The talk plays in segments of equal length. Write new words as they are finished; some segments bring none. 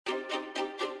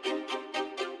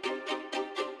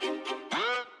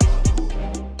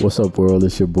What's up, world?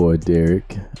 It's your boy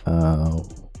Derrick.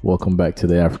 Welcome back to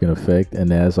the African Effect,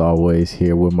 and as always,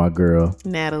 here with my girl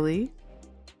Natalie.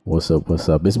 What's up? What's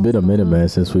up? It's been a minute, man,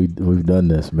 since we've done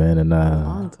this, man, and A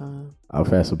long time. I've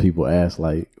had some people ask,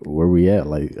 like, where we at?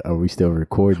 Like, are we still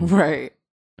recording? Right.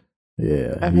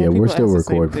 Yeah, we're still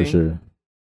recording for sure.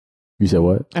 You said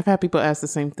what? I've had people ask the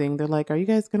same thing. They're like, "Are you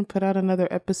guys gonna put out another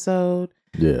episode?"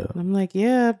 Yeah, and I'm like,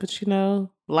 "Yeah, but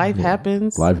life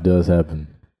happens. Life does happen.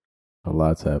 A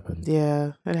lot's happened.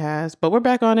 Yeah, it has. But we're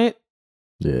back on it.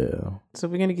 Yeah. So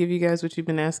we're gonna give you guys what you've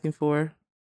been asking for.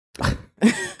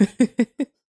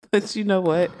 But you know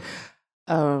what?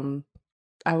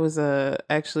 I was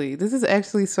actually, this is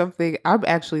actually something. I'm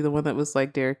actually the one that was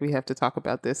like, Derrick, we have to talk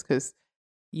about this because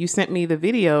you sent me the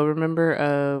video.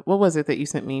 Remember? What was it that you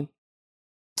sent me?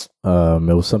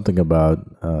 It was something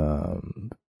about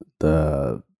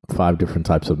the 5 different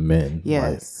types of men.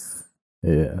 Yes.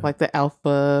 Yeah. Like the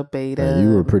alpha, beta. And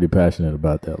you were pretty passionate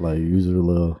about that. Like, you were a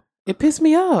little... It pissed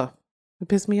me off.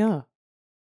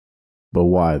 But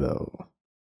why, though?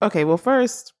 Okay, well,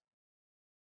 first,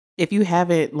 if you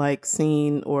haven't, like,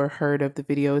 seen or heard of the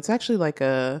video, it's actually like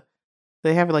they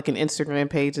have, like, an Instagram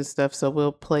page and stuff, so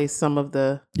we'll play some of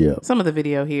the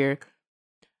video here.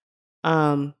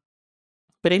 But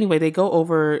anyway, they go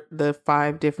over the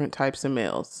 5 different types of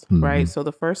males, right? So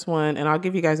the first one, and I'll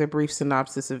give you guys a brief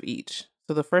synopsis of each.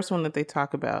 So the first one that they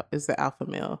talk about is the alpha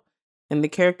male. And the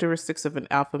characteristics of an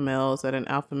alpha male is that an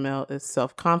alpha male is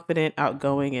self-confident,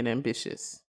 outgoing, and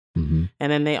ambitious. Mm-hmm.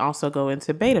 And then they also go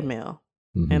into beta male.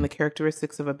 Mm-hmm. And the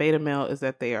characteristics of a beta male is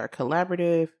that they are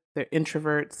collaborative, they're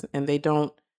introverts, and they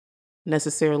don't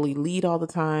necessarily lead all the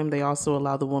time. They also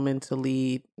allow the woman to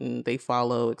lead, and they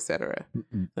follow, etc.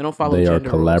 They don't follow gender rules. They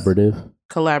are collaborative?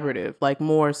 Collaborative. Like,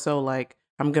 more so like,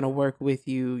 I'm going to work with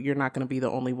you. You're not going to be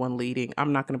the only one leading.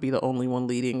 I'm not going to be the only one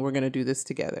leading. We're going to do this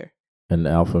together. And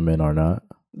alpha men are not?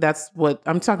 That's what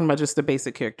I'm talking about, just the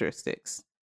basic characteristics.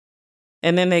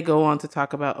 And then they go on to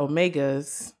talk about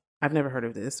omegas. I've never heard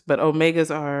of this, but omegas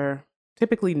are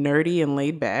typically nerdy and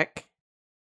laid back.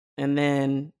 And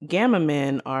then gamma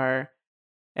men are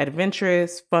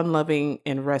adventurous, fun-loving,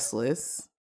 and restless.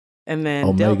 And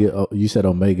then you said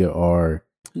omega are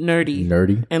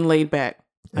nerdy and laid back.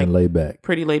 Like, and laid back.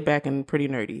 Pretty laid back and pretty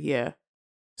nerdy, yeah.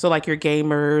 So like your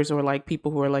gamers or like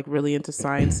people who are like really into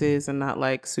sciences and not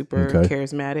like super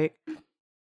charismatic.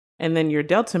 And then your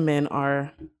delta men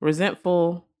are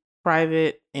resentful,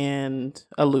 private, and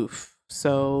aloof.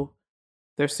 So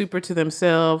they're super to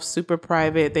themselves, super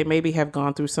private. They maybe have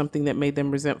gone through something that made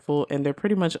them resentful, and they're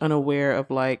pretty much unaware of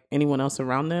like anyone else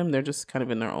around them. They're just kind of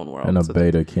in their own world. And a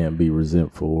beta can't be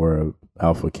resentful, or a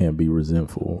alpha can't be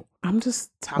resentful. I'm just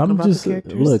talking about the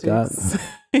characteristics.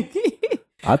 Look,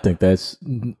 I think that's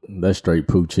straight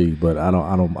poochie, but I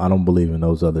don't believe in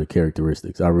those other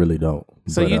characteristics. I really don't.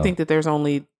 So you think that there's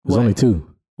only only 2,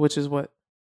 which is what?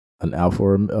 An alpha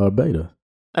or a beta.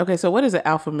 Okay, so what is an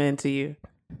alpha man to you?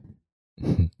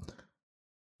 Here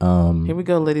we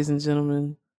go, ladies and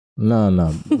gentlemen.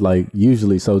 No. Like,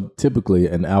 usually, so typically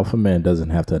an alpha man doesn't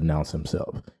have to announce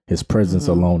himself. His presence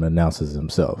alone announces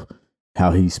himself.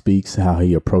 How he speaks, how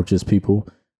he approaches people,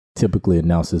 typically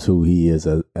announces who he is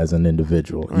as an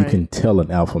individual. Right. You can tell an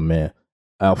alpha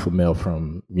male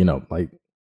from, like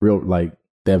real, like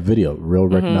that video, real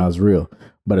recognize real.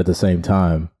 But at the same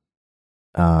time,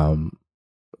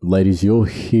 ladies, you'll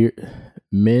hear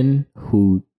men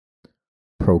who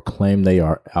proclaim they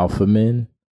are alpha men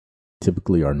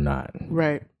typically are not.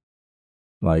 Right.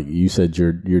 Like you said,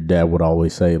 your dad would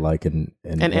always say, like an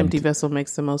empty vessel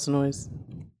makes the most noise.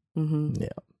 Mm-hmm.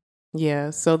 Yeah.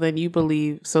 So then you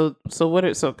believe so what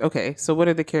are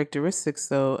the characteristics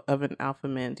though of an alpha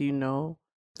man? Do you know?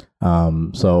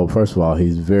 So first of all,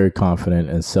 he's very confident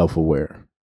and self-aware.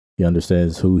 He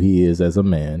understands who he is as a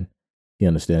man. He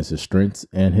understands his strengths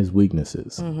and his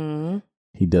weaknesses. Mm-hmm.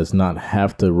 He does not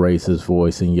have to raise his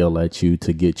voice and yell at you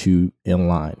to get you in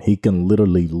line. He can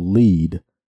literally lead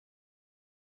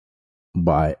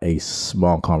by a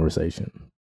small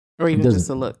conversation. Or even just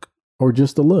a look. Or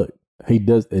just a look.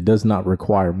 It does not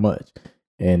require much.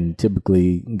 And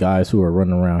typically guys who are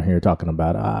running around here talking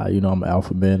about, I'm an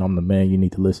alpha man, I'm the man, you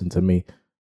need to listen to me.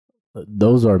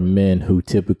 Those are men who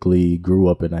typically grew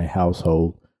up in a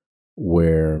household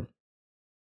where,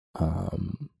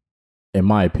 in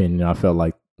my opinion, I felt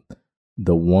like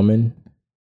the woman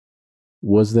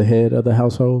was the head of the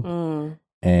household.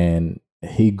 And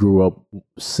he grew up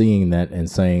seeing that and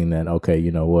saying that, okay,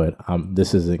 you know what,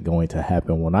 this isn't going to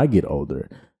happen when I get older.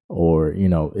 Or,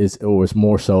 it's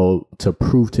more so to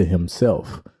prove to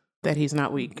himself that he's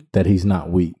not weak.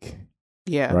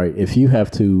 Yeah. Right. If you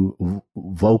have to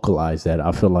vocalize that,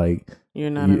 I feel like you're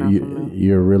not an alpha male.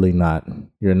 You're really not.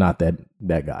 You're not that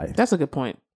guy. That's a good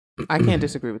point. I can't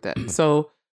disagree with that.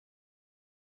 So,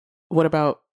 what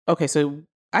about? Okay, so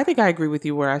I think I agree with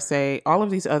you where I say all of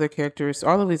these other characters,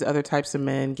 all of these other types of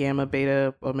men, gamma,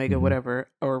 beta, omega, whatever,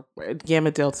 or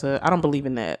gamma, delta. I don't believe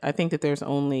in that. I think that there's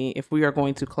only, if we are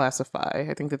going to classify,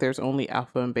 I think that there's only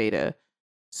alpha and beta.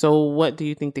 So, what do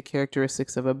you think the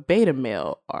characteristics of a beta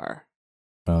male are?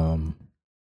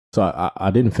 So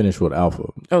I didn't finish with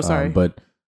alpha. Oh, sorry. But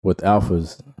with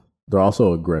alphas, they're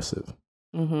also aggressive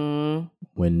when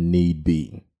need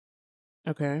be.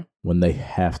 Okay. When they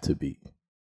have to be,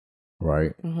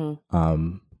 right?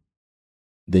 Then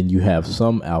you have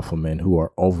some alpha men who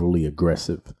are overly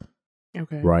aggressive.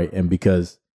 Okay. Right, and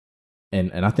because,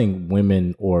 and I think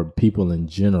women or people in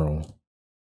general,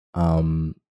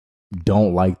 don't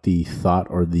like the thought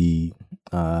or the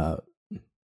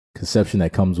conception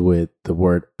that comes with the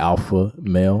word alpha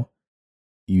male.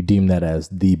 You deem that as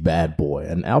the bad boy.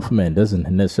 An alpha man doesn't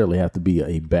necessarily have to be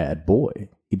a bad boy.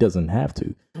 He doesn't have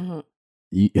to.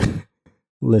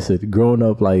 Listen, growing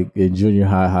up like in junior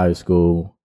high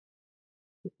school,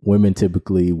 women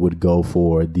typically would go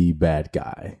for the bad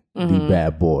guy, the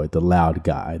bad boy, the loud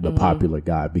guy, the popular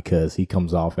guy, because he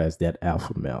comes off as that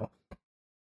alpha male.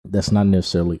 That's not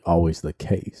necessarily always the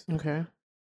case. Okay.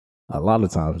 A lot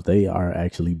of times they are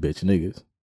actually bitch niggas.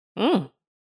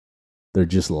 They're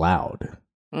just loud.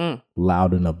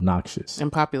 Loud and obnoxious. And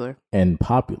popular. And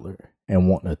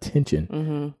want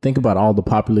attention. Think about all the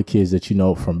popular kids that you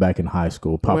know from back in high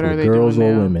school. Popular girls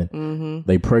or women.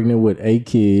 They pregnant with 8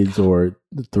 kids or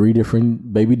 3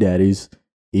 different baby daddies.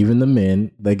 Even the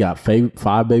men, they got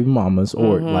 5 baby mamas,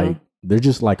 or like they're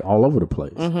just like all over the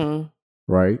place.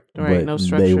 Right? But no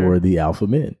structure. they were the alpha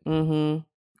men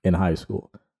in high school.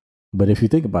 But if you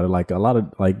think about it, like a lot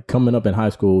of like coming up in high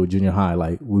school, junior high,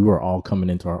 like we were all coming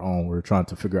into our own. We were trying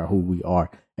to figure out who we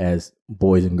are as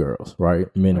boys and girls,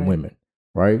 right? Men and women,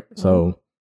 right? So,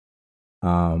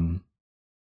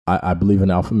 I believe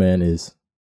an alpha man is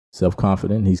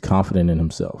self-confident. He's confident in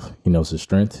himself. He knows his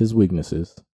strengths, his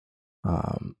weaknesses.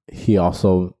 He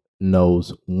also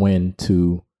knows when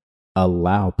to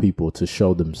allow people to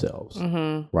show themselves,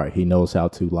 right? He knows how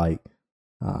to like,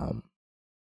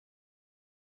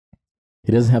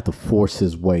 he doesn't have to force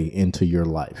his way into your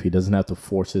life. He doesn't have to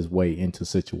force his way into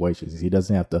situations. He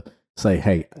doesn't have to say,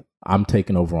 hey, I'm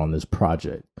taking over on this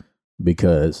project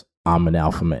because I'm an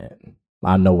alpha man.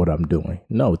 I know what I'm doing.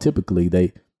 No, typically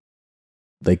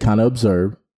they kind of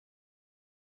observe,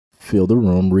 feel the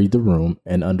room, read the room,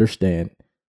 and understand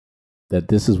that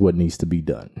this is what needs to be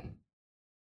done.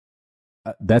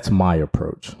 That's my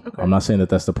approach. Okay. I'm not saying that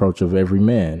that's the approach of every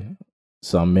man.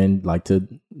 Some men like to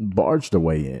barge their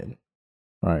way in.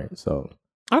 Right. So.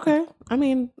 Okay. I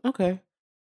mean, okay.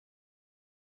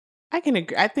 I can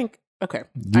agree. I think, okay.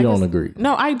 You don't agree.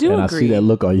 No, I do agree. I see that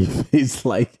look on your face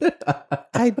like.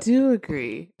 I do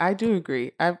agree.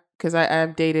 Because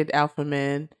I've dated alpha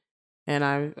men, and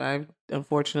I've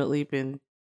unfortunately been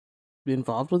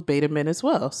involved with beta men as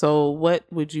well. So what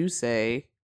would you say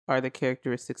are the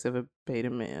characteristics of a beta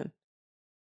man?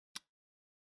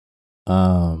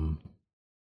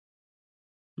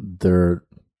 They're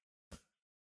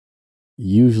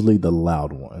usually the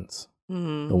loud ones,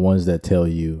 the ones that tell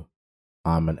you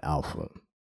I'm an alpha,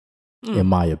 in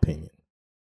my opinion.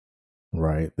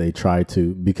 Right? They try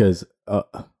to, because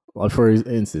for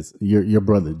instance, your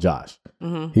brother Josh,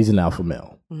 he's an alpha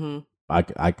male. I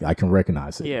can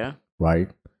recognize it. Yeah. Right?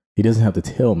 He doesn't have to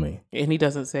tell me, and he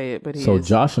doesn't say it, but he so is.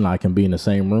 Josh and I can be in the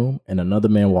same room, and another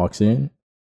man walks in,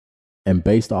 and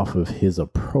based off of his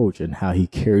approach and how he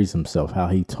carries himself, how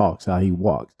he talks, how he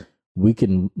walks, we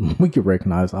can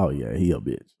recognize, oh yeah, he a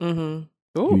bitch. You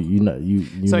know.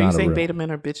 So you saying beta men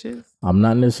are bitches? I'm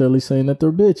not necessarily saying that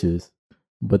they're bitches,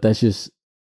 but that's just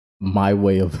my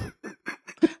way of.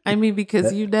 I mean,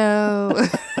 because you know.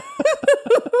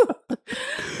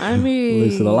 I mean,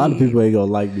 listen, a lot of people ain't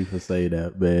gonna like me for saying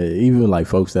that, but even like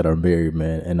folks that are married,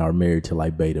 man, and are married to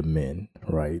like beta men,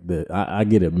 right? I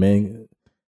get it, man.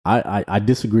 I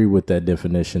disagree with that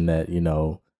definition that, you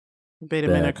know, beta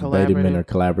men are collaborative. Beta men are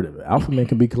collaborative. Alpha men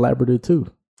can be collaborative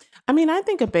too. I mean, I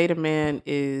think a beta man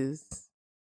is.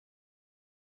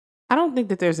 I don't think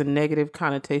that there's a negative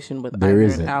connotation with either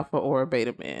an alpha or a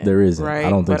beta man. There isn't. Right?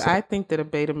 I don't think but so. I think that a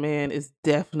beta man is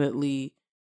definitely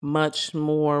much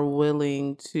more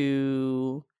willing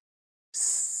to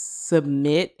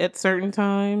submit at certain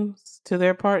times to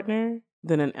their partner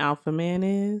than an alpha man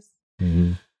is.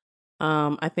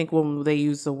 I think when they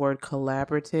use the word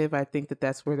collaborative, I think that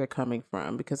that's where they're coming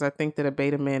from, because I think that a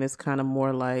beta man is kind of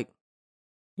more like,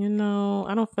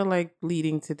 I don't feel like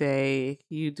leading today.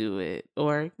 You do it.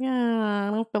 Or, yeah,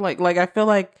 I don't feel like I feel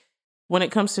like when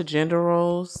it comes to gender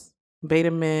roles,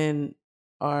 beta men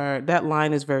that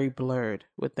line is very blurred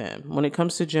with them. When it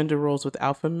comes to gender roles with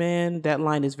alpha men, that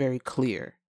line is very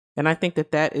clear. And I think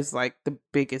that is like the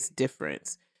biggest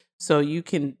difference. So you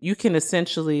can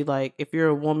essentially, like, if you're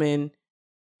a woman,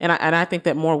 and I think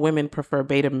that more women prefer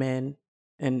beta men,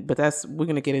 but we're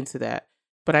going to get into that.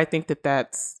 But I think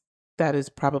that is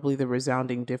probably the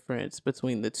resounding difference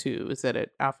between the two, is that an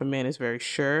alpha man is very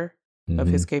sure of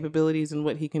his capabilities and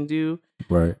what he can do.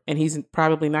 Right. And he's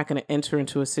probably not going to enter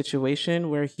into a situation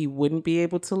where he wouldn't be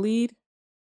able to lead.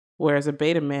 Whereas a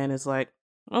beta man is like,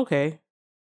 okay,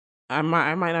 I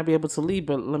might not be able to lead,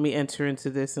 but let me enter into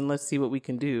this and let's see what we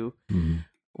can do.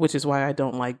 Which is why I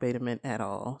don't like beta men at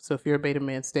all. So if you're a beta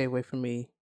man, stay away from me.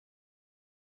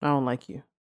 I don't like you.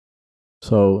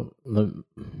 So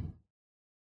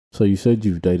you said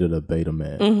you've dated a beta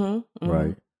man,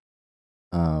 right?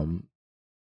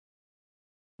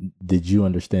 Did you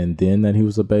understand then that he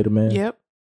was a beta man? Yep.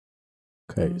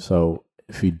 Okay, so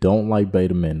if you don't like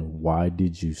beta men, why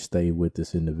did you stay with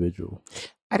this individual?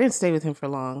 I didn't stay with him for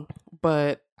long,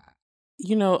 but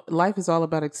life is all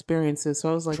about experiences. So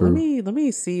I was like, let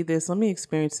me see this, let me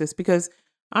experience this. Because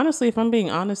honestly, if I'm being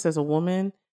honest, as a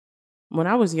woman, when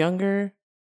I was younger,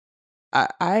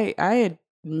 I had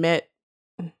met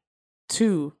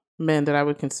 2 men that I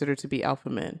would consider to be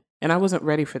alpha men, and I wasn't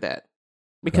ready for that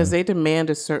because they demand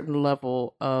a certain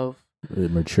level of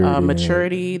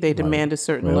maturity. They demand a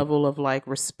certain level of like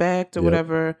respect or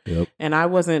whatever. And I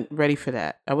wasn't ready for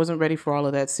that. I wasn't ready for all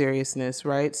of that seriousness,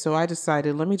 right? So I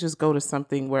decided, let me just go to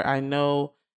something where I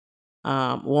know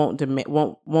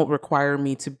won't require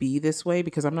me to be this way,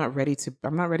 because I'm not ready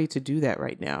to do that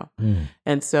right now.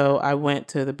 And so I went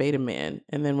to the beta man,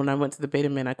 and then when I went to the beta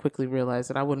man, I quickly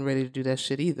realized that I wasn't ready to do that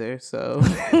shit either. So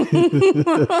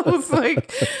I was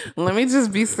like, let me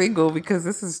just be single, because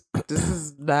this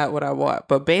is not what I want.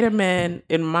 But beta men,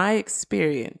 in my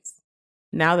experience,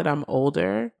 now that I'm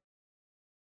older,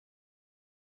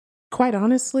 quite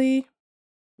honestly,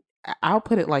 I'll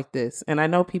put it like this, and I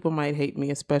know people might hate me,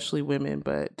 especially women,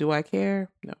 but do I care?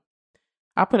 No.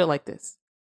 I'll put it like this.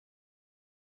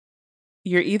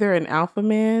 You're either an alpha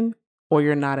man or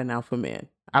you're not an alpha man.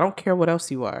 I don't care what else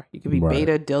you are. You could be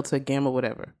beta, delta, gamma,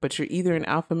 whatever, but you're either an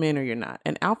alpha man or you're not.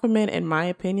 An alpha man, in my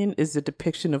opinion, is the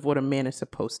depiction of what a man is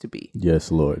supposed to be.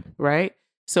 Yes, Lord. Right?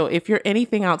 So if you're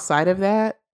anything outside of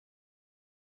that,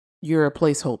 you're a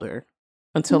placeholder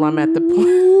until I'm at the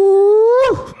point.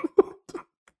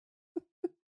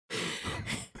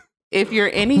 If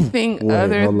you're anything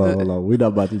other hold on. We're not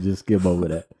about to just skim over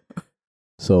that.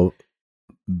 So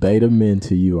beta men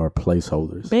to you are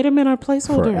placeholders. Beta men are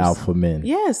placeholders. For alpha men.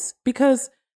 Yes, because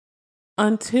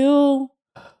until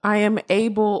I am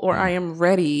able or I am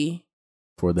ready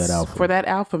for that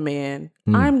alpha man,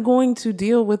 I'm going to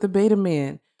deal with the beta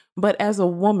man. But as a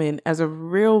woman, as a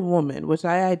real woman, which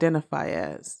I identify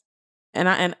as,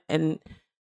 and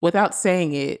without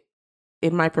saying it,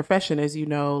 in my profession, as you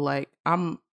know, like,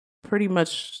 I'm pretty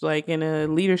much like in a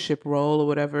leadership role or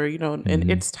whatever,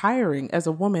 and it's tiring as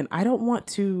a woman. I don't want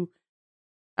to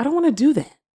do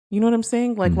that. You know what I'm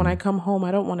saying? Like, when I come home,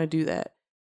 I don't want to do that.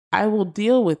 I will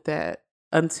deal with that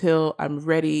until I'm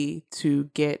ready to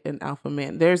get an alpha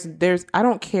man. I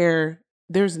don't care.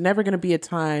 There's never going to be a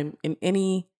time in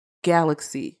any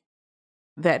galaxy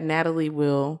that Natalie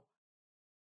will,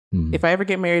 if I ever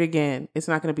get married again, it's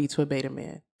not going to be to a beta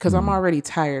man, because I'm already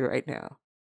tired right now.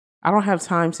 I don't have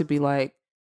time to be like,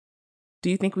 do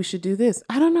you think we should do this?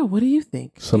 I don't know. What do you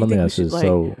think? So let me ask you.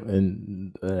 So,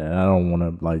 and I don't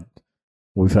want to, like,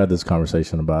 we've had this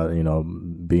conversation about,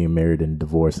 being married and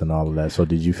divorce and all of that. So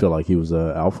did you feel like he was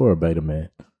a alpha or a beta man?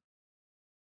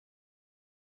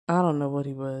 I don't know what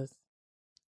he was,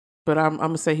 but I'm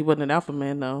going to say he wasn't an alpha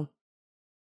man, though.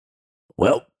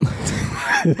 Well,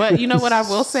 but you know what I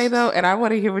will say, though, and I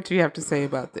want to hear what you have to say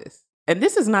about this. And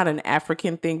this is not an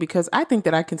African thing, because I think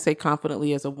that I can say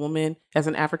confidently as a woman, as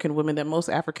an African woman, that most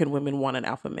African women want an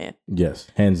alpha man. Yes,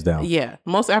 hands down. Yeah.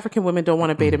 Most African women don't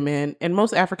want a beta man, and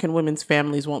most African women's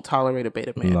families won't tolerate a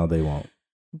beta man. No, they won't.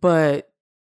 But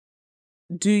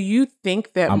do you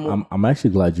think that... I'm actually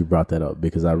glad you brought that up,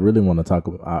 because I really want to talk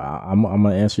about... I'm going to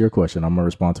answer your question. I'm going to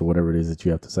respond to whatever it is that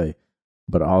you have to say.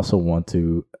 But I also want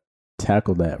to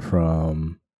tackle that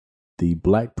from the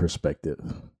Black perspective.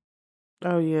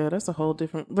 Oh, yeah, that's a whole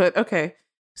different... But, okay.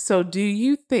 So do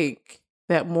you think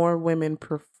that more women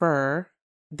prefer,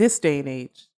 this day and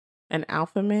age, an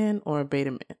alpha man or a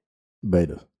beta man?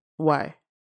 Beta. Why?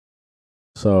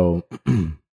 So,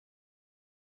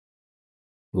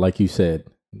 like you said,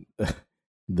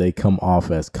 they come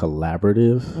off as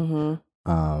collaborative,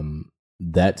 Mm-hmm.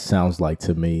 that sounds like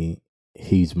to me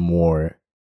he's more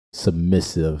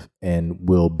submissive and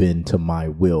will bend to my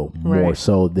will more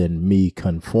so than me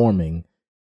conforming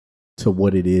to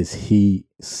what it is he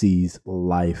sees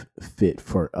life fit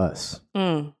for us.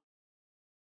 Mm.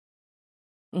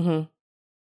 Mm-hmm.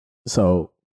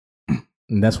 So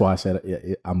and that's why I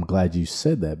said I'm glad you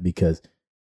said that, because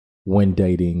when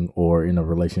dating or in a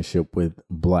relationship with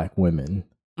Black women,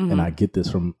 Mm-hmm. and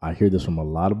I hear this from a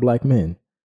lot of Black men,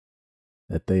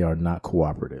 that they are not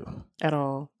cooperative at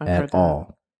all. At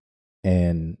all.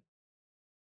 And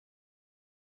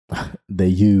they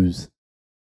use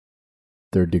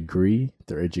their degree,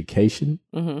 their education,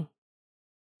 mm-hmm.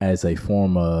 as a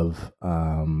form of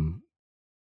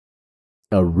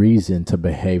a reason to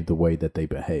behave the way that they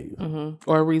behave. Mm-hmm.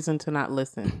 Or a reason to not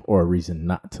listen. Or a reason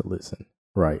not to listen,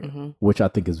 right? Mm-hmm. Which I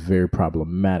think is very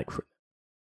problematic for them.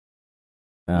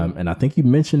 And I think you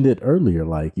mentioned it earlier,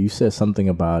 like you said something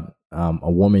about a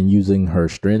woman using her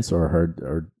strengths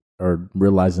or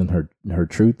realizing her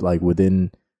truth, like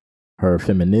within her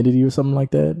femininity or something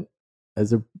like that.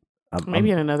 As a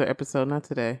maybe in another episode, not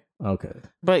today. Okay,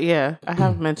 but yeah, I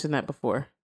have mentioned that before.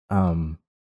 But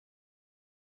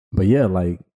yeah,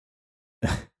 like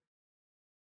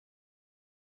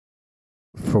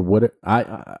for what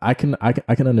I can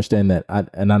understand that,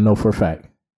 and I know for a fact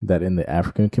that in the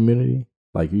African community,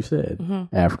 like you said,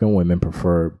 mm-hmm. African women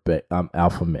prefer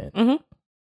alpha men, mm-hmm.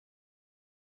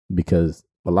 because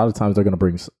a lot of times they're going to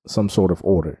bring some sort of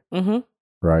order, mm-hmm.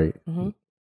 right? Mm-hmm.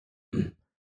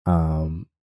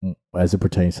 As it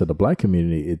pertains to the Black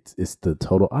community, it's the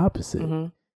total opposite, mm-hmm.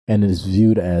 and it is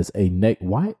viewed as a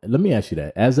why? Let me ask you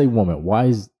that: as a woman, why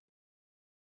is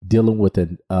dealing with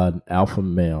an alpha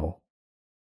male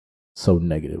so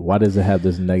negative? Why does it have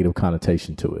this negative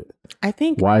connotation to it? I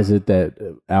think, why is it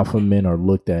that alpha men are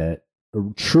looked at,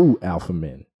 true alpha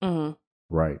men, mm-hmm.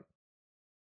 right,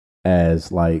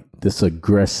 as like this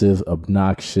aggressive,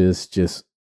 obnoxious, just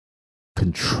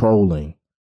controlling?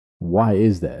 Why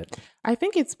is that? I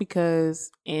think it's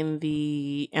because and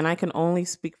I can only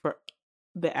speak for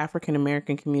the African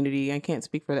American community. I can't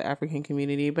speak for the African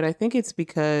community, but I think it's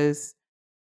because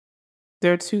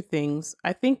there are two things.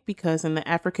 I think because in the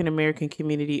African American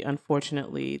community,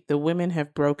 unfortunately, the women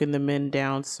have broken the men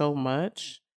down so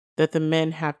much that the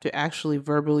men have to actually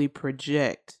verbally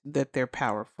project that they're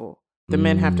powerful. The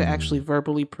men have to actually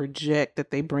verbally project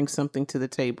that they bring something to the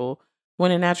table,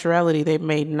 when in actuality, they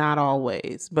may not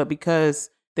always. But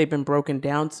because they've been broken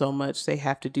down so much, they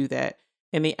have to do that.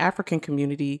 In the African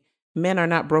community, men are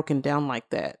not broken down like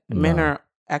that. No. Men are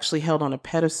actually held on a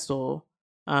pedestal,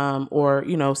 or,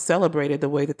 celebrated the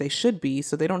way that they should be,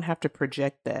 so they don't have to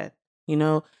project that,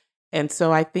 And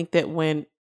so I think that when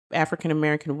African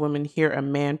American women hear a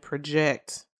man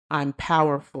project, I'm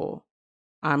powerful,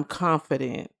 I'm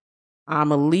confident,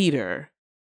 I'm a leader,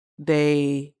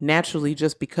 they naturally,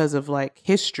 just because of like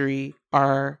history,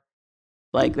 are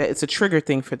like that. It's a trigger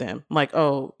thing for them. Like,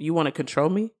 oh, you want to control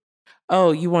me?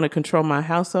 Oh, you want to control my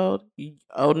household?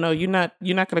 Oh no, you're not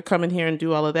going to come in here and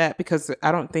do all of that, because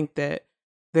I don't think that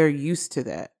they're used to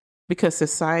that, because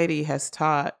society has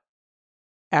taught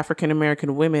African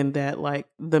American women that like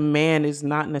the man is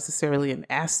not necessarily an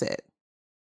asset.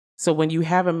 So when you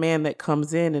have a man that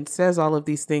comes in and says all of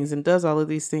these things and does all of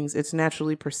these things, it's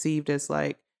naturally perceived as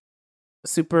like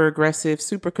super aggressive,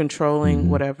 super controlling,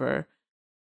 whatever.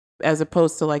 As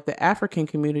opposed to like the African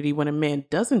community, when a man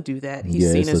doesn't do that,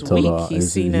 he's seen as weak.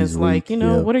 He's seen as like,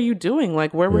 what are you doing?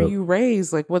 Like, where were you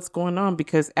raised? Like, what's going on?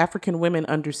 Because African women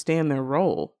understand their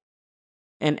role.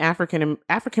 And African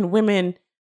women,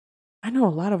 I know a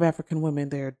lot of African women,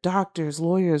 they're doctors,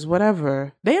 lawyers,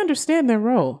 whatever. They understand their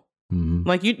role.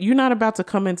 Like you're not about to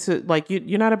come into, like,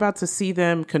 you're not about to see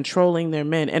them controlling their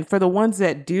men. And for the ones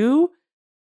that do,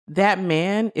 that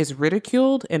man is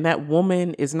ridiculed and that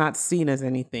woman is not seen as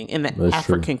anything in the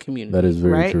African community. That is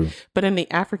very true. But in the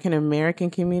African American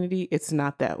community, it's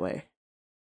not that way.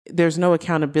 There's no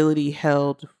accountability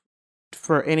held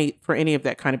for any of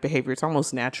that kind of behavior. It's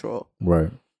almost natural.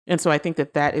 Right. And so I think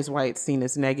that is why it's seen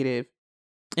as negative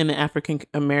in the African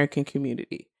American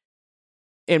community,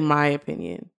 in my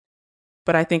opinion.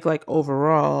 But I think like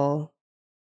overall,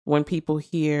 when people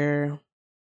hear,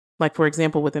 like, for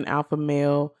example, with an alpha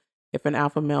male, if an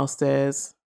alpha male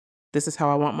says, this is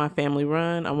how I want my family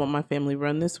run. I want my family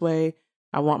run this way.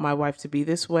 I want my wife to be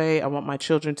this way. I want my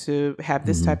children to have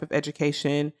this type of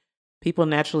education. People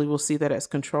naturally will see that as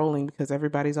controlling, because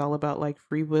everybody's all about like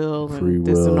free will and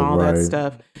this and all that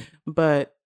stuff.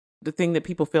 But the thing that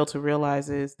people fail to realize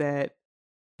is that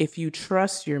if you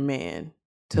trust your man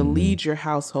to lead your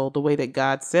household the way that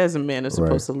God says a man is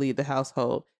supposed to lead the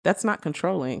household, that's not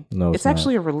controlling. No, it's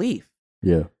actually a relief.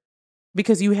 Yeah.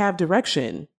 Because you have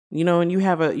direction, and you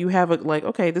have a like,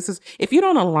 okay, this is, if you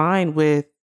don't align with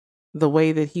the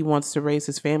way that he wants to raise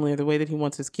his family or the way that he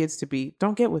wants his kids to be,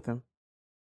 don't get with him.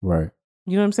 Right.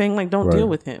 You know what I'm saying? Like, don't deal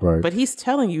with him. Right. But he's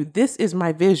telling you, this is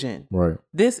my vision. Right.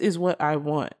 This is what I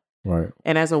want. Right.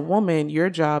 And as a woman, your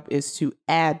job is to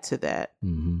add to that.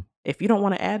 If you don't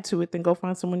want to add to it, then go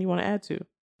find someone you want to add to.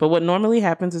 But what normally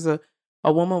happens is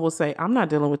a woman will say, I'm not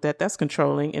dealing with that. That's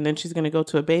controlling. And then she's going to go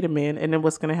to a beta man. And then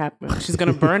what's going to happen? She's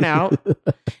going to burn out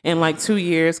in like 2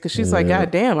 years because she's like, God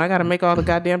damn, I got to make all the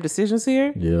goddamn decisions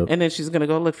here. Yep. And then she's going to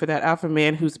go look for that alpha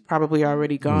man who's probably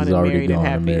already gone and married and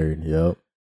happy. Yep.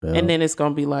 And then it's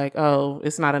going to be like, oh,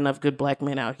 it's not enough good black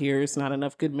men out here. It's not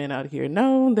enough good men out here.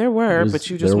 No, there were, but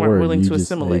you just weren't willing to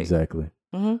assimilate. Exactly.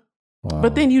 Wow.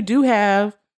 But then you do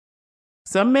have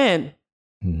some men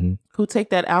who take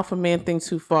that alpha man thing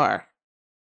too far.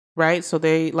 Right? So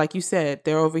they, like you said,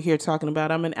 they're over here talking about,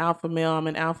 I'm an alpha male, I'm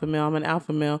an alpha male, I'm an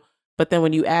alpha male. But then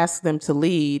when you ask them to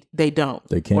lead, they don't.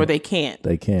 They can't. Or they can't.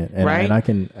 They can't. And, right?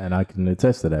 and I can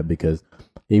attest to that because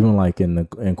even like in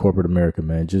corporate America,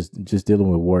 man, just dealing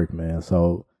with work, man.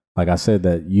 So like I said,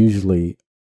 that usually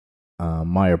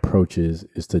my approach is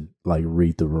to like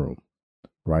read the room,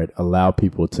 right? Allow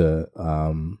people to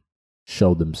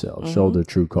show themselves, show their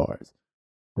true cards.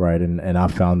 Right. And I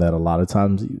found that a lot of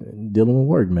times dealing with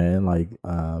work, man, like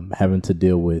having to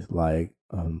deal with like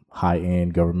high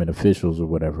end government officials or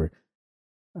whatever.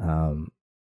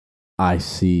 I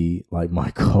see like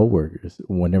my coworkers,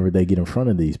 whenever they get in front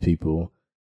of these people,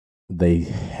 they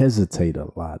hesitate a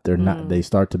lot. They're not, they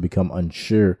start to become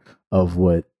unsure of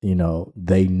what,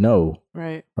 they know.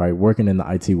 Right. Right. Working in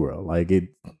the IT world, like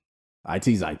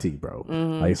IT's IT, bro.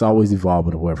 Like it's always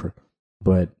evolving or whatever.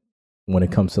 But when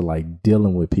it comes to like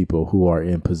dealing with people who are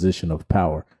in position of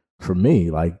power, for me,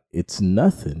 like it's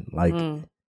nothing. Like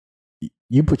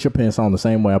you put your pants on the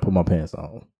same way I put my pants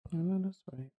on. That's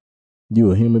right.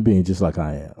 You a human being just like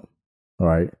I am. All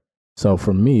right. So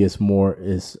for me, it's more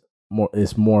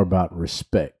about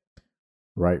respect,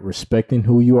 right? Respecting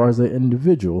who you are as an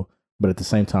individual, but at the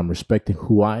same time, respecting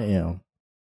who I am.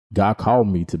 God called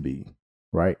me to be,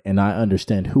 right? And I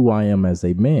understand who I am as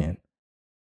a man.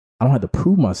 I don't have to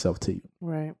prove myself to you.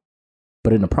 Right.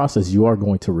 But in the process, you are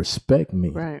going to respect me.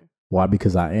 Right. Why?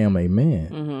 Because I am a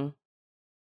man.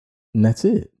 And that's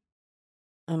it.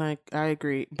 And I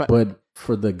agree. But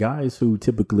for the guys who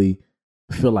typically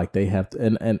feel like they have to,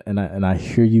 and I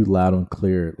hear you loud and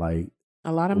clear, like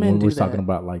a lot of men when do we're that. talking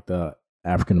about like the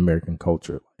African American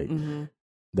culture, like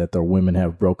that their women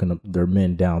have broken their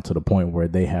men down to the point where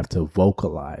they have to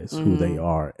vocalize who they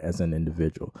are as an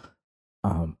individual.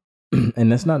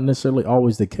 And that's not necessarily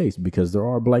always the case because there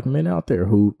are black men out there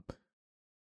who,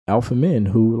 alpha men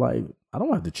who like, I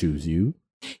don't have to choose you.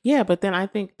 Yeah, but then I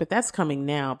think, but that's coming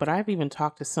now. But I've even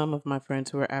talked to some of my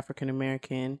friends who are African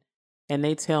American and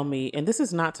they tell me, and this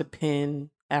is not to pin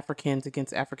Africans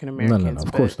against African Americans. No,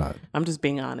 of course not. I'm just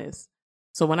being honest.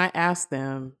 So when I ask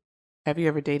them, have you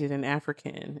ever dated an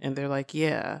African? And they're like,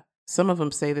 yeah. Some of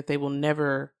them say that they will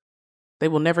never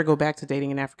go back to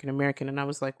dating an African American. And I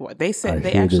was like, what? They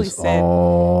actually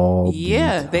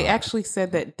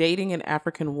said that dating an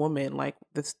African woman, like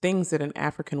the things that an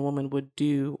African woman would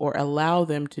do or allow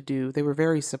them to do, they were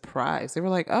very surprised. They were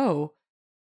like, oh,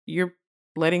 you're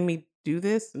letting me do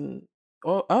this? And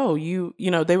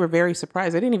they were very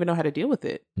surprised. They didn't even know how to deal with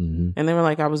it. And they were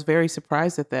like, I was very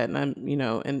surprised at that. And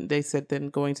and they said then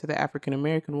going to the African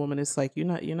American woman, it's like, you're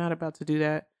not about to do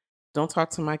that. Don't talk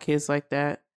to my kids like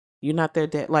that. You're not their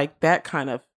dad, like that kind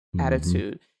of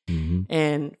attitude.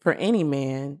 And for any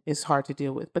man, it's hard to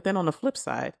deal with. But then on the flip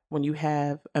side, when you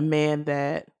have a man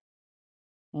that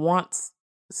wants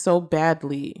so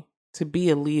badly to be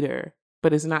a leader,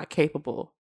 but is not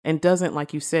capable and doesn't,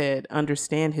 like you said,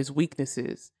 understand his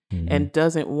weaknesses and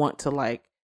doesn't want to like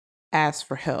ask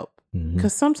for help.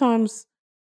 Because sometimes,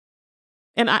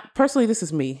 and I personally, this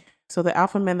is me. So the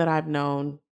alpha men that I've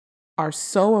known are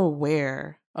so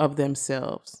aware of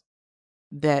themselves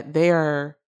that they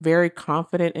are very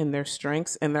confident in their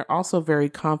strengths and they're also very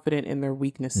confident in their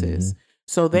weaknesses.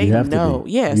 So they know,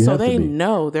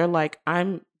 know they're like,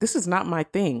 this is not my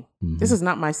thing. This is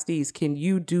not my steez. Can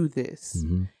you do this?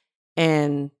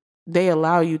 And they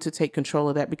allow you to take control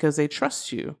of that because they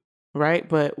trust you. Right.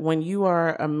 But when you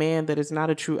are a man that is not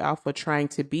a true alpha trying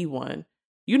to be one,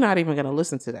 you're not even going to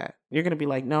listen to that. You're going to be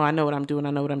like, no, I know what I'm doing.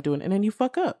 I know what I'm doing. And then you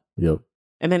fuck up. Yep.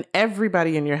 And then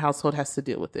everybody in your household has to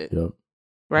deal with it. Yep.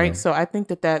 Right. So I think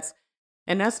that's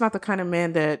not the kind of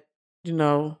man that,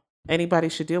 anybody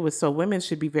should deal with. So women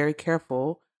should be very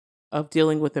careful of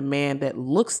dealing with a man that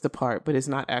looks the part but is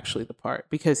not actually the part,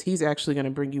 because he's actually going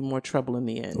to bring you more trouble in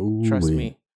the end. Ooh, trust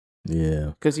me.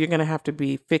 Yeah, because you're going to have to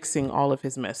be fixing all of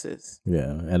his messes.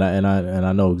 Yeah, and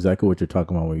I know exactly what you're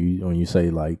talking about when you say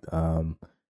like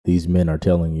these men are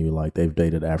telling you like they've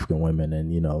dated African women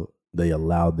and they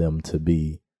allow them to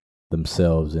be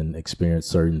themselves and experience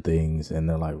certain things, and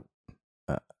they're like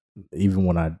even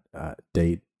when I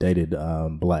dated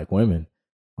black women,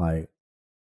 like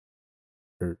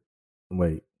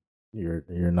wait,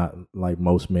 you're not like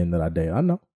most men that I date. I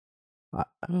know.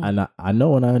 I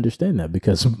know and I understand that,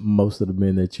 because most of the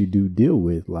men that you do deal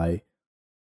with, like,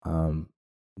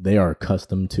 they are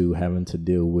accustomed to having to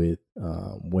deal with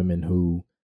women who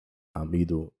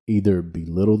either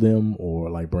belittle them or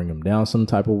like bring them down some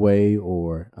type of way,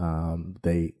 or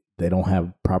they don't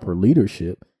have proper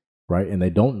leadership, right? And they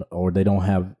don't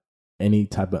have any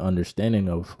type of understanding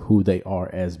of who they are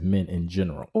as men in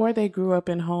general. Or they grew up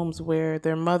in homes where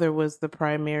their mother was the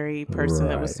primary person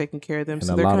that was taking care of them. And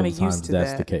so they're kind of used to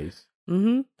that's that. the case.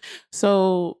 Mm-hmm.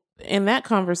 So in that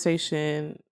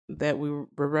conversation that we were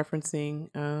referencing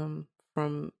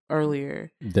from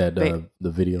earlier, that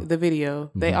the video,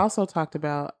 mm-hmm. They also talked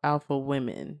about alpha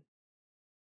women.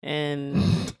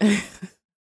 And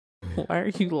why are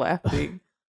you laughing?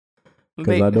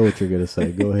 Because I know what you're going to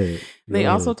say. Go ahead. They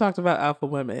also talked about alpha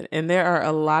women. And there are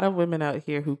a lot of women out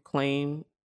here who claim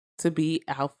to be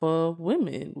alpha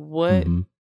women.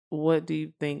 What do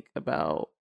you think about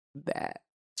that?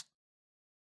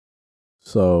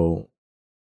 So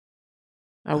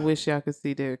I wish y'all could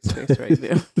see Derrick's face right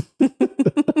now.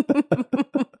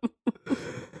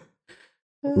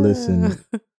 Listen,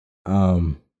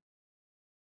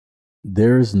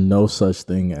 there's no such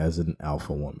thing as an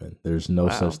alpha woman. There's no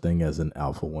such thing as an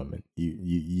alpha woman.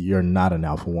 You're not an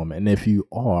alpha woman. And if you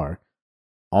are,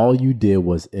 all you did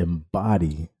was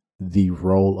embody the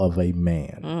role of a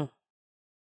man,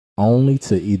 only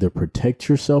to either protect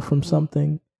yourself from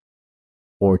something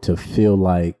or to feel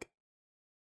like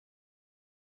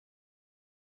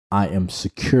I am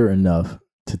secure enough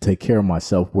to take care of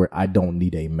myself where I don't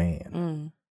need a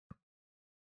man.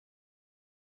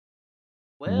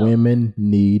 Well, women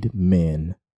need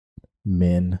men.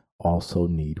 Men also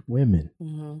need women.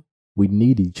 Mm-hmm. We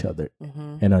need each other.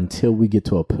 Mm-hmm. And until we get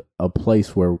to a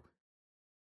place where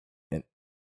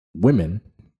women,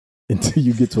 until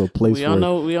you get to a place we all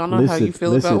know how you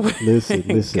feel about women.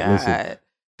 Listen.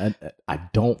 And I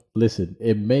don't listen.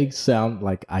 It makes sound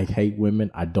like I hate women.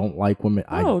 I don't like women.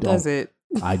 Does it?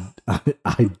 I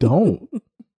don't.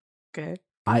 Okay.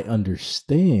 I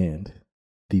understand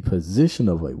the position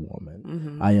of a woman.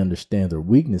 Mm-hmm. I understand their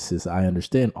weaknesses. I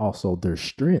understand also their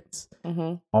strengths.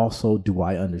 Mm-hmm. Also, do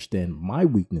I understand my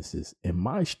weaknesses and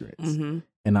my strengths? Mm-hmm.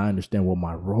 And I understand what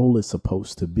my role is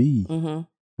supposed to be. Mm-hmm.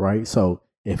 Right? So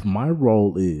if my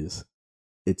role is,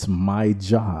 it's my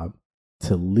job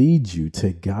to lead you,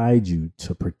 to guide you,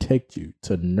 to protect you,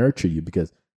 to nurture you,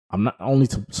 because I'm not only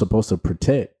supposed to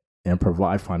protect and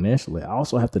provide financially, I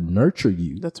also have to nurture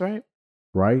you. That's right.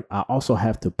 Right? I also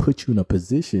have to put you in a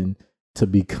position to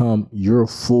become your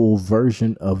full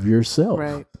version of yourself.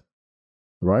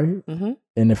 Right? Mm-hmm.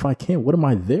 And if I can't, what am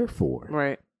I there for?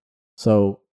 Right.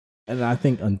 So, and I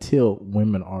think until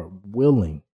women are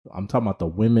willing, I'm talking about the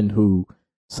women who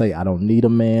say, I don't need a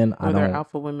man. They're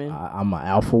alpha women. I'm an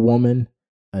alpha woman.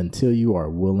 Until you are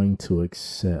willing to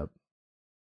accept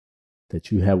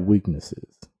that you have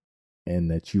weaknesses and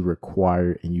that you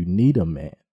require and you need a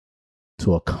man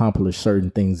to accomplish certain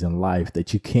things in life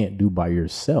that you can't do by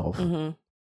yourself, mm-hmm.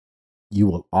 you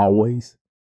will always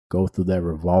go through that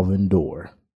revolving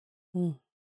door. Mm.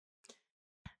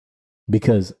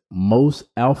 Because most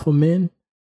alpha men,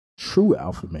 true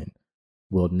alpha men,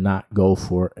 will not go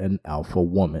for an alpha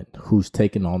woman who's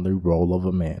taking on the role of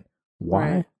a man.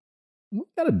 Why? Right. We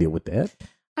got to deal with that.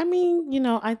 I mean,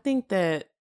 I think that...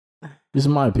 This is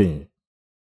my opinion.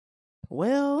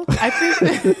 Well, I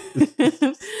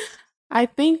think I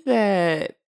think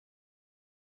that...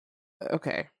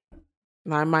 Okay.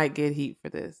 Now, I might get heat for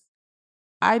this.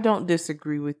 I don't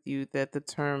disagree with you that the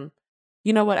term...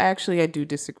 You know what? Actually, I do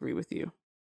disagree with you.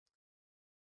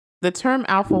 The term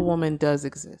alpha woman does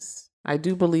exist. I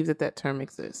do believe that term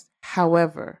exists.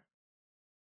 However,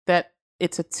 that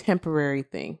it's a temporary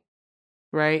thing,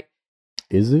 right?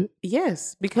 Is it?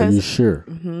 Yes, because... Are you sure?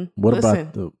 Mm-hmm. What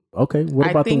about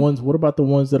the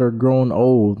ones that are growing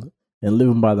old and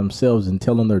living by themselves and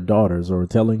telling their daughters or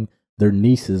telling their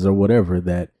nieces or whatever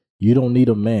that you don't need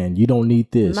a man, you don't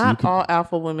need this. Not all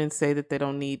alpha women say that they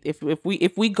don't need. If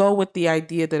we go with the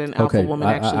idea that an alpha woman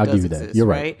actually does exist, You're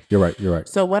right. You're right.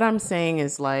 So what I'm saying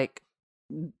is like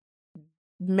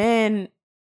men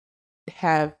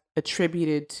have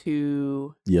attributed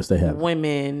to Yes, they have.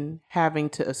 women having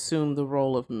to assume the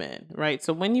role of men, right?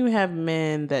 So when you have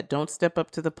men that don't step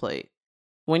up to the plate,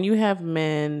 when you have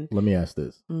men, Let me ask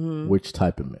this: which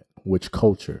type of men, which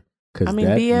culture? Because I mean,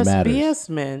 that matters. BS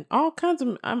men, all kinds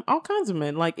of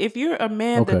men. Like if you're a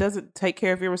man that doesn't take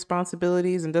care of your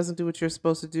responsibilities and doesn't do what you're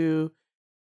supposed to do,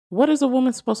 what is a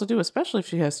woman supposed to do? Especially if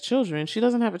she has children, she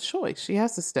doesn't have a choice. She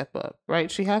has to step up, right?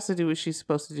 She has to do what she's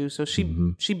supposed to do. So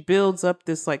she builds up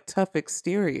this like tough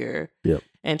exterior,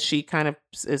 and she kind of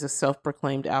is a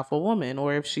self-proclaimed alpha woman.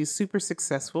 Or if she's super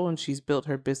successful and she's built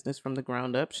her business from the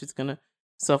ground up, she's gonna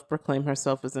self-proclaim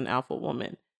herself as an alpha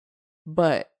woman.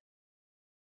 But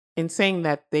in saying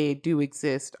that they do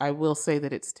exist, I will say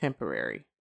that it's temporary,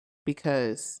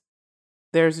 because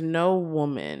there's no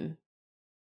woman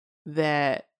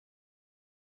that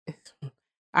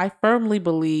I firmly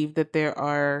believe that there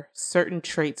are certain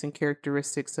traits and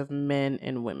characteristics of men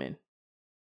and women.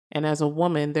 And as a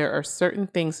woman, there are certain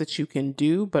things that you can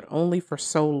do, but only for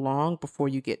so long before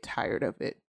you get tired of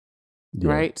it.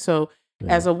 Yeah. Right? So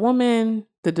as a woman,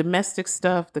 the domestic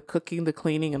stuff, the cooking, the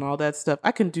cleaning, and all that stuff,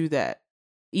 I can do that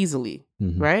easily.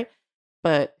 Right?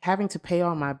 But having to pay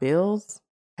all my bills,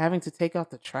 having to take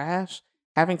out the trash,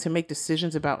 having to make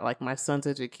decisions about like my son's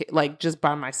education, like just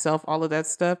by myself, all of that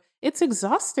stuff, it's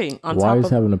exhausting. Why is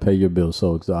having to pay your bills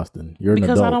so exhausting? You're an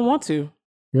adult. Because I don't want to.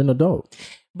 You're an adult.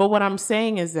 But what I'm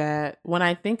saying is that when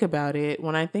I think about it,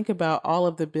 when I think about all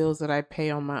of the bills that I pay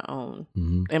on my own,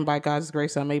 and by God's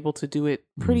grace, I'm able to do it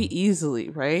pretty easily,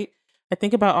 right? I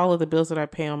think about all of the bills that I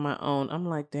pay on my own. I'm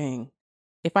like, dang,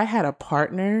 if I had a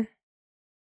partner,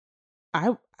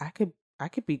 I could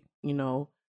be,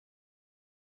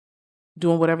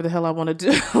 doing whatever the hell I want to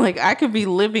do. Like I could be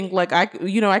living like I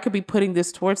could be putting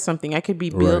this towards something. I could be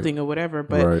building or whatever,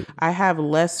 but I have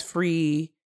less free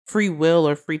will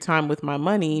or free time with my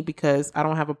money because I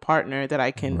don't have a partner that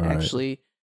I can actually,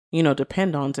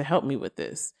 depend on to help me with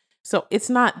this. So it's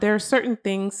not, there are certain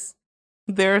things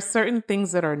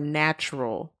that are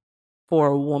natural for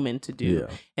a woman to do.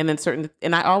 Yeah. And then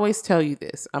and I always tell you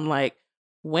this, I'm like,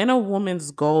 when a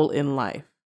woman's goal in life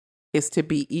is to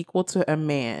be equal to a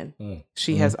man,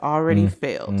 she has already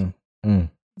failed.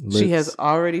 She has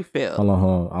already failed. Hold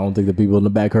on. I don't think the people in the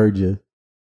back heard you.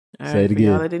 Say it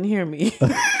again. Y'all that didn't hear me.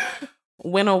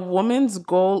 When a woman's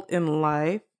goal in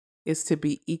life is to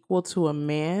be equal to a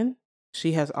man,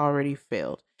 she has already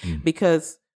failed.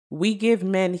 Because we give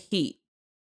men heat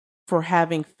for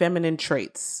having feminine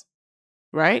traits,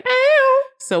 right?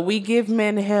 So we give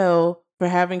men hell for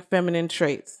having feminine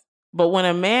traits. But when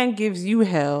a man gives you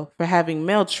hell for having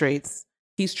male traits,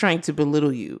 he's trying to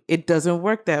belittle you. It doesn't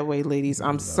work that way, ladies.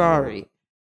 I'm sorry.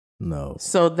 No.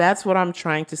 So that's what I'm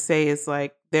trying to say is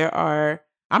like, I'm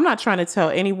not trying to tell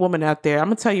any woman out there. I'm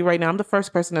going to tell you right now, I'm the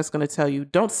first person that's going to tell you,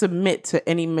 don't submit to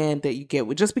any man that you get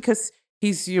with. Just because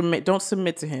he's your man, don't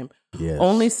submit to him. Yes.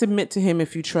 Only submit to him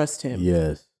if you trust him.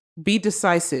 Yes. Be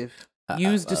decisive.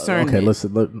 Use discernment. Okay,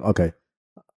 listen. Okay.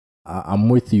 I'm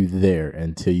with you there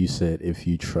until you said if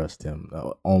you trust him,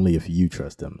 only if you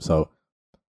trust him. So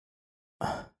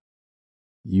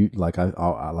you like I've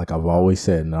always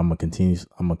said, and I'm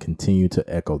gonna continue to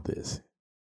echo this.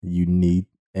 You need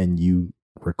and you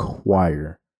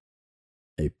require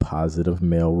a positive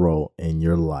male role in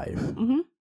your life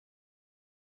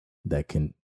that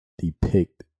can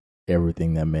depict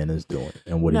everything that man is doing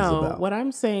and what he's about. What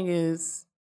I'm saying is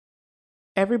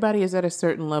everybody is at a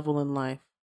certain level in life.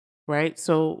 Right?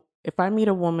 So if I meet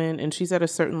a woman and she's at a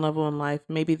certain level in life,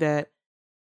 maybe that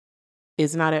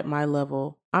is not at my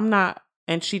level. I'm not,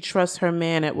 and she trusts her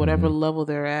man at whatever level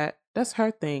they're at. That's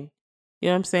her thing. You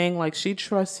know what I'm saying? Like she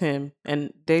trusts him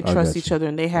and they trust each other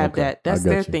and they have that. That's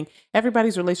their thing.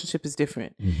 Everybody's relationship is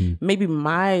different. Maybe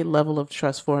my level of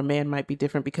trust for a man might be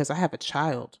different because I have a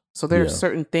child. So there are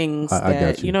certain things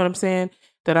that, you know what I'm saying?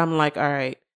 That I'm like, all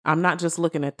right, I'm not just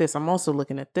looking at this. I'm also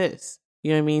looking at this.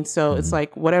 You know what I mean? So it's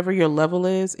like whatever your level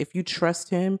is, if you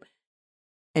trust him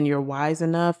and you're wise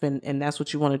enough and that's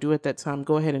what you want to do at that time,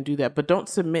 go ahead and do that. But don't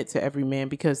submit to every man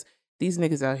because these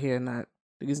niggas out here Yeah,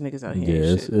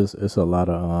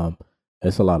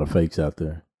 it's a lot of fakes out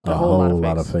there. A whole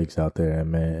lot of fakes out there,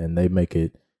 and man, and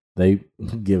they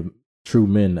give true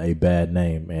men a bad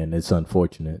name, and it's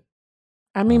unfortunate.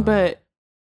 I mean, but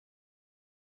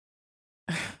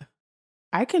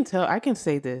I can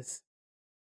say this.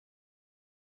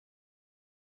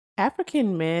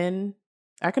 African men,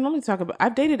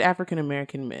 I've dated African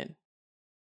American men.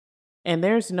 And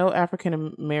there's no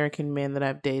African American man that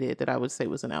I've dated that I would say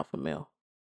was an alpha male.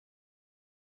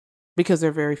 Because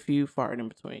they're very few, far and in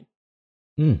between.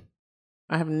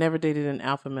 I have never dated an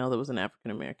alpha male that was an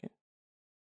African American.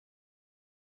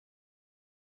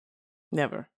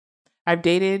 Never. I've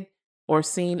dated or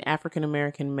seen African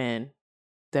American men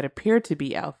that appeared to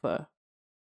be alpha.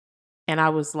 And I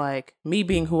was like, me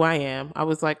being who I am, I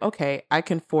was like, okay, I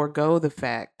can forego the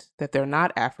fact that they're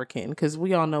not African, because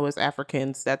we all know as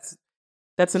Africans, that's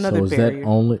another so is barrier. that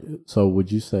only? So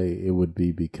would you say it would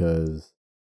be because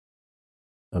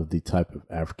of the type of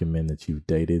African men that you've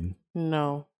dated?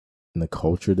 No. And the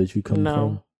culture that you come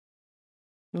from?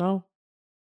 No.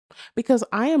 Because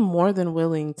I am more than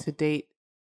willing to date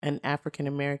an African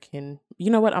American. You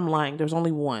know what? I'm lying. There's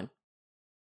only one.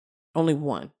 Only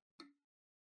one.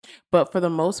 But for the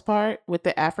most part, with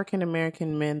the African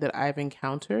American men that I've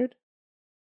encountered,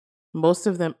 most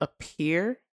of them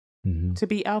appear to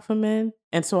be alpha men.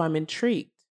 And so I'm intrigued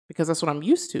because that's what I'm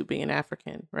used to, being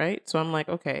African, right? So I'm like,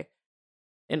 okay,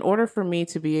 in order for me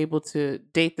to be able to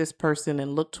date this person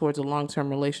and look towards a long-term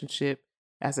relationship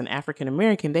as an African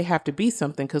American, they have to be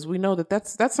something, because we know that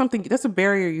that's something, that's a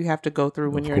barrier you have to go through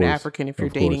when you're an African, if you're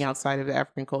dating outside of the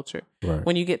African culture. Right.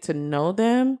 When you get to know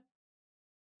them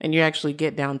and you actually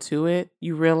get down to it,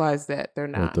 you realize that they're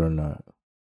not. But they're not.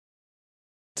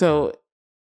 So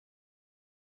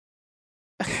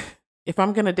if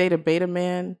I'm going to date a beta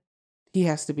man, he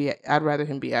has to be, I'd rather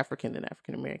him be African than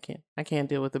African American. I can't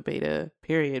deal with a beta,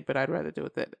 period, but I'd rather deal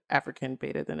with an African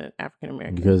beta than an African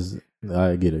American. Because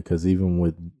I get it, because even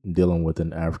with dealing with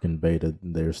an African beta,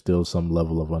 there's still some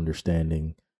level of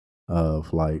understanding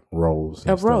of like roles.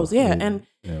 Of roles, yeah. And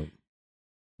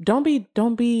don't be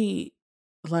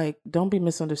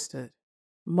misunderstood.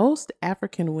 Most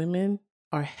African women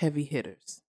are heavy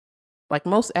hitters. Like,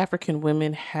 most African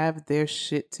women have their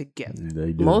shit together.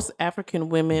 They do. Most African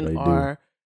women are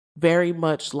very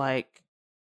much like,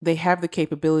 they have the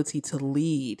capability to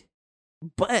lead,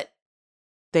 but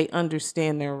they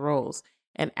understand their roles.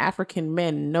 And African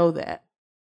men know that.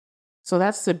 So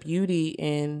that's the beauty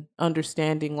in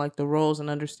understanding like the roles and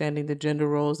understanding the gender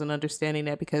roles and understanding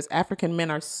that, because African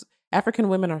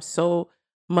women are so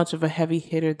much of a heavy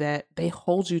hitter that they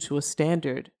hold you to a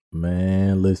standard.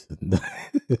 Man, listen.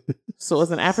 So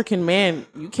as an African man,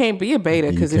 you can't be a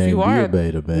beta, because if you are,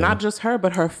 not just her,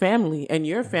 but her family and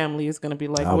your family is going to be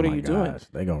like, what are you doing?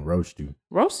 They're going to roast you.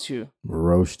 Roast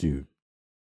you.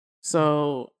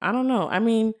 So I don't know. I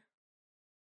mean.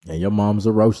 And your mom's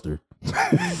a roaster.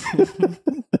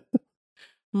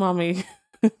 Mommy.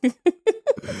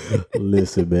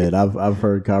 Listen, man, I've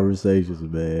heard conversations,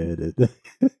 man.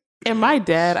 And my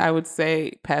dad, I would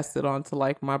say, passed it on to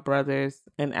like my brothers.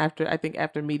 And after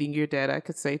meeting your dad, I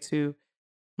could say too,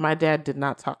 my dad did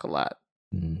not talk a lot.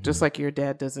 Mm-hmm. Just like your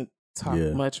dad doesn't talk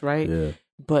much, right? Yeah.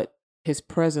 But his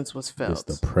presence was felt.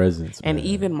 It's the presence, man. And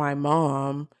even my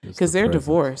mom, because they're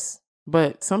divorced,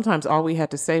 but sometimes all we had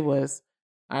to say was,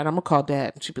 all right, I'm going to call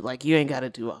dad. And she'd be like, you ain't got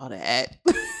to do all that.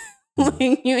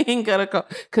 Like, you ain't got to call.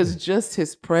 Because just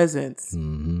his presence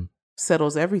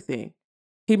settles everything.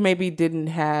 He maybe didn't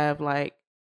have like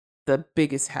the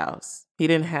biggest house. He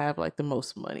didn't have like the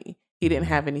most money. He didn't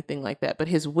have anything like that. But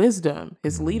his wisdom,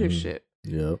 his leadership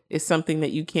is something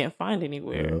that you can't find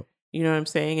anywhere. Yep. You know what I'm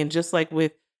saying? And just like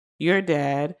with your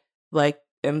dad,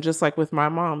 and just like with my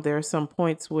mom, there are some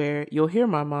points where you'll hear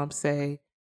my mom say,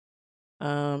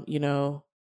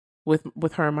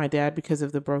 with her and my dad, because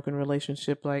of the broken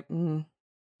relationship, like,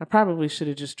 I probably should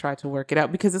have just tried to work it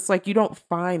out, because it's like, you don't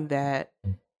find that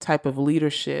type of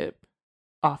leadership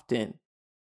often.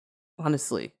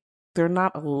 Honestly, there are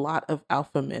not a lot of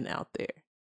alpha men out there.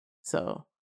 So,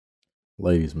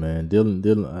 ladies, man, dealing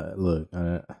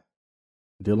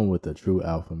with a true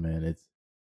alpha man,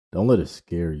 don't let it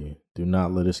scare you. Do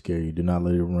not let it scare you. Do not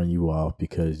let it run you off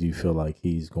because you feel like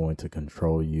he's going to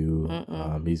control you.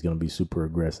 He's going to be super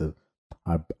aggressive.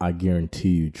 I guarantee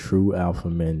you, true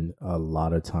alpha men a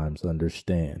lot of times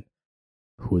understand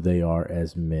who they are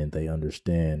as men. They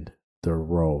understand their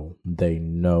role. They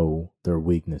know their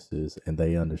weaknesses, and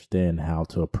they understand how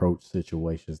to approach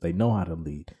situations. They know how to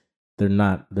lead. They're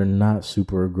not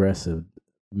super aggressive.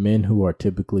 Men who are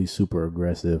typically super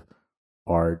aggressive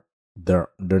they're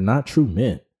not true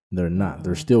men. They're not.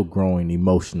 They're still growing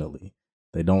emotionally.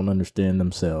 They don't understand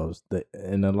themselves.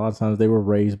 And a lot of times they were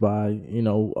raised by,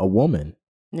 a woman.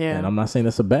 Yeah. And I'm not saying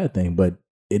that's a bad thing, but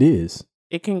it is.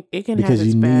 It can because have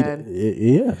its bad.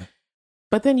 Yeah.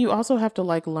 But then you also have to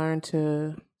like learn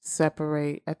to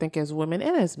separate, I think, as women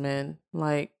and as men.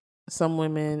 Like, some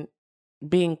women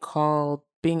having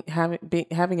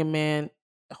a man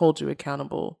hold you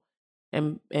accountable,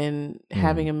 and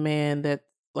having a man that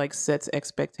like sets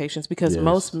expectations, because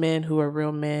most men who are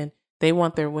real men, they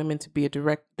want their women to be you're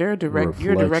a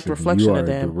direct reflection you are of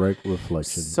them. A direct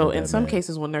reflection. So in some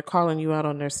cases, when they're calling you out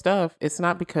on their stuff, it's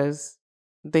not because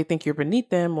they think you're beneath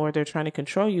them or they're trying to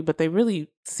control you, but they really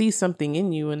see something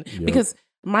in you. And because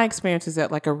my experience is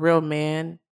that like a real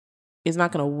man is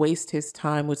not going to waste his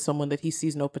time with someone that he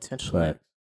sees no potential in.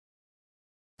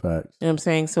 Facts. You know what I'm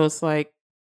saying? So it's like,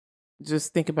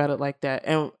 just think about it like that.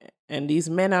 And these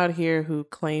men out here who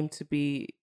claim to be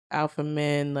alpha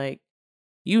men, like,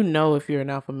 you know if you're an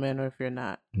alpha man or if you're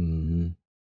not. Mm-hmm.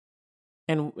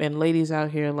 And ladies out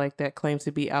here like that claim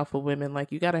to be alpha women,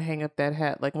 like, you got to hang up that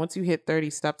hat. Like, once you hit 30,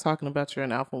 stop talking about you're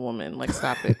an alpha woman. Like,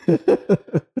 stop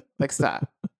it. Like, stop.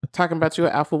 Talking about you're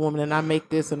an alpha woman and I make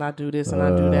this and I do this and I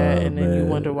do that. And then you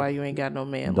wonder why you ain't got no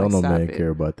man. Don't like, no man it. care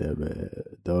about that, man.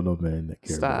 Don't no man that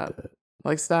care about that.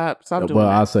 Like, stop doing that. Well,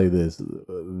 I'll say this.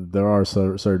 There are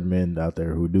certain men out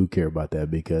there who do care about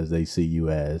that because they see you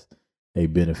as a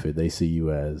benefit. They see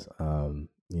you as,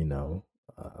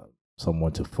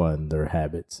 someone to fund their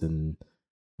habits and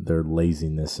their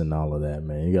laziness and all of that,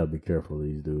 man. You got to be careful of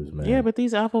these dudes, man. Yeah, but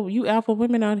these alpha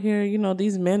women out here,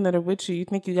 these men that are with you, you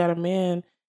think you got a man,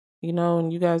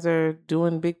 and you guys are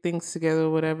doing big things together or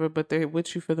whatever, but they're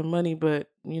with you for the money. But,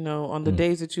 on the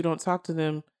days that you don't talk to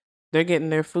them, they're getting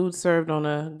their food served on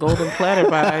a golden platter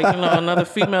by, another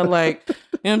female. Like, you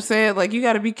know what I'm saying? Like, you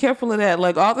got to be careful of that.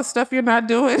 Like, all the stuff you're not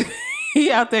doing,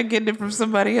 he out there getting it from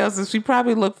somebody else. And she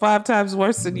probably look 5 times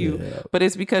worse than you. Yeah. But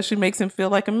it's because she makes him feel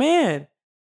like a man.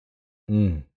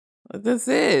 Mm. That's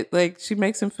it. Like, she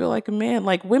makes him feel like a man.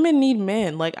 Like, women need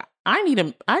men. Like, I need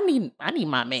him. I need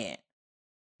my man.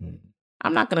 Mm.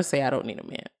 I'm not going to say I don't need a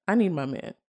man. I need my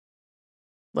man.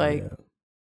 Like,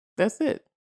 that's it.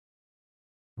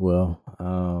 Well,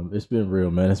 it's been real,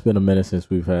 man. It's been a minute since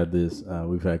we've had this.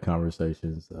 We've had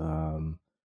conversations.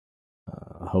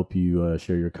 I hope you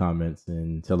share your comments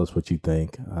and tell us what you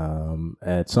think.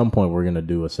 At some point, we're going to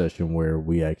do a session where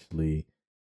we actually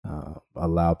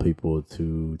allow people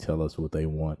to tell us what they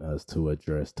want us to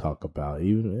address, talk about.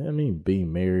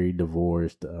 Being married,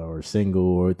 divorced, or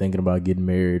single, or thinking about getting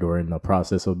married, or in the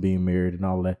process of being married and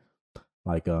all that.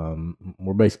 Like,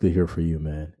 we're basically here for you,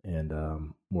 man.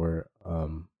 And we're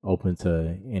open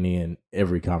to any and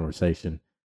every conversation,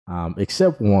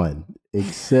 except one.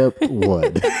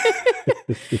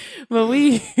 But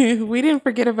we didn't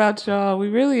forget about y'all. We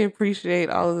really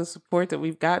appreciate all of the support that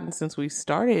we've gotten since we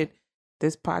started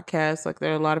this podcast. Like,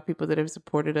 there are a lot of people that have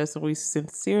supported us, and we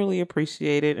sincerely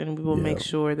appreciate it. And we will make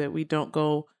sure that we don't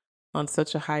go on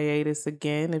such a hiatus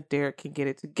again. If Derrick can get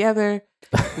it together,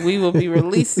 we will be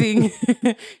releasing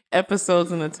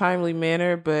episodes in a timely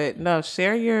manner. But no,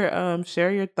 share your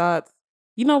thoughts.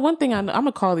 One thing I'm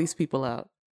gonna call these people out.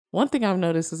 One thing I've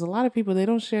noticed is a lot of people, they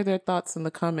don't share their thoughts in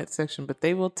the comment section, but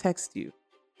they will text you.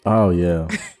 Oh yeah.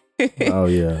 Oh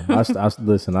yeah.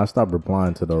 Listen, I stopped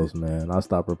replying to those, man. I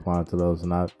stopped replying to those,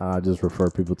 and I just refer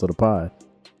people to the pod.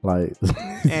 Like,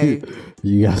 hey,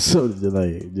 you got so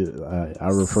like I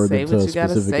refer them to a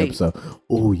specific episode.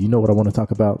 Oh, you know what I want to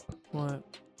talk about? What?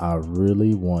 I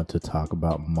really want to talk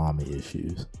about mommy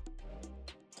issues.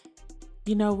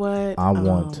 You know what? I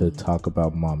want to talk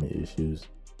about mommy issues,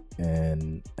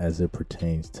 and as it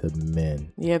pertains to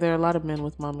men. Yeah, there are a lot of men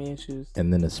with mommy issues,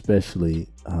 and then especially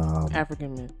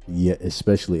African men. Yeah,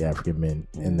 especially African men,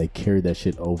 and they carry that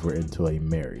shit over into a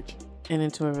marriage and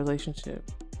into a relationship.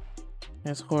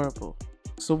 That's horrible.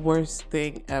 It's the worst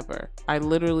thing ever. I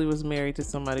literally was married to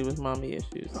somebody with mommy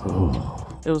issues.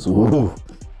 It was horrible.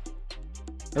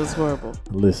 It was horrible.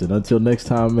 Listen, until next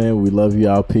time, man, we love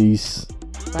y'all. Peace.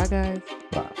 Bye, guys.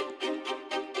 Bye.